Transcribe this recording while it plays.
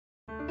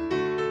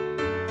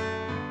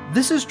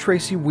This is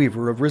Tracy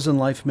Weaver of Risen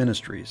Life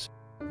Ministries.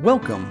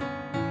 Welcome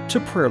to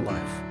Prayer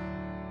Life.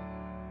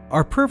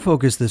 Our prayer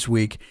focus this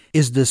week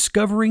is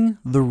discovering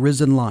the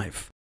risen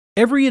life.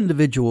 Every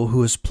individual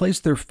who has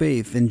placed their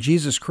faith in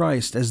Jesus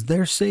Christ as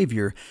their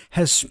Savior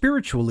has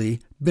spiritually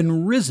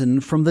been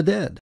risen from the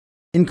dead.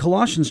 In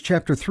Colossians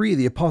chapter 3,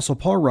 the Apostle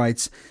Paul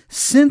writes,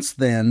 "Since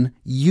then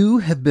you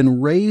have been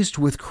raised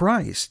with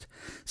Christ.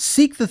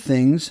 Seek the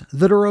things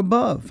that are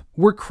above,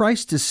 where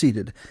Christ is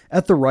seated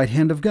at the right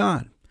hand of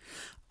God."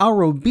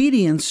 Our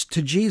obedience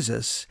to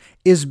Jesus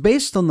is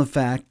based on the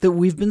fact that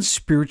we've been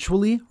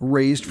spiritually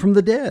raised from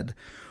the dead.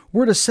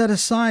 We're to set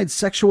aside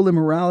sexual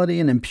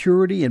immorality and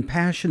impurity and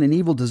passion and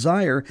evil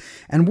desire,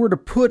 and we're to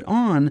put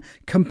on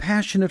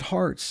compassionate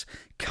hearts,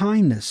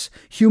 kindness,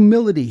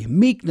 humility,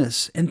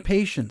 meekness, and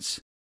patience.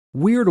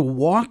 We're to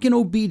walk in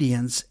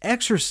obedience,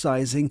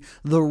 exercising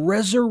the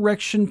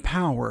resurrection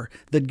power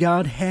that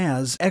God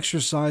has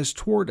exercised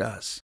toward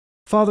us.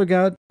 Father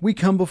God, we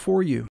come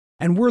before you,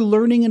 and we're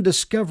learning and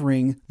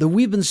discovering that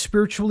we've been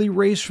spiritually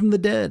raised from the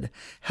dead.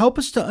 Help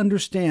us to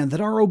understand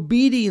that our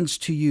obedience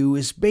to you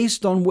is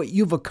based on what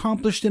you've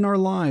accomplished in our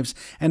lives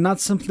and not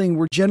something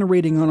we're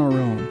generating on our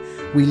own.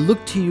 We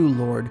look to you,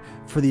 Lord,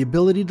 for the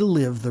ability to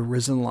live the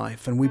risen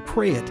life, and we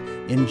pray it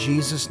in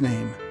Jesus'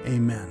 name.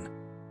 Amen.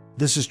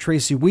 This is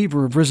Tracy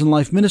Weaver of Risen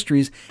Life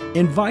Ministries,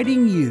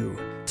 inviting you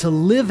to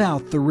live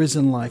out the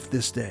risen life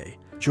this day.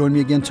 Join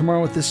me again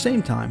tomorrow at the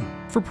same time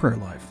for Prayer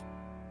Life.